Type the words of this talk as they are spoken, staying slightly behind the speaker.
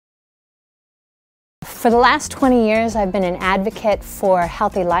For the last 20 years, I've been an advocate for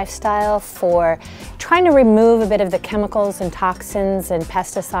healthy lifestyle, for trying to remove a bit of the chemicals and toxins and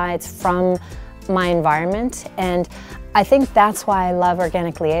pesticides from my environment. And I think that's why I love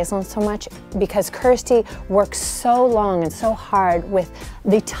Organic Liaison so much, because Kirsty works so long and so hard with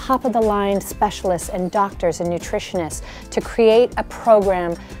the top-of-the-line specialists and doctors and nutritionists to create a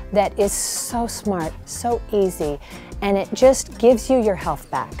program that is so smart, so easy, and it just gives you your health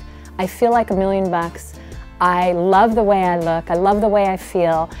back. I feel like $1 million. I love the way I look, I love the way I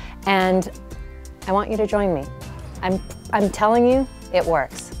feel, and I want you to join me. I'm telling you, it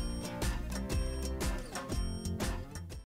works.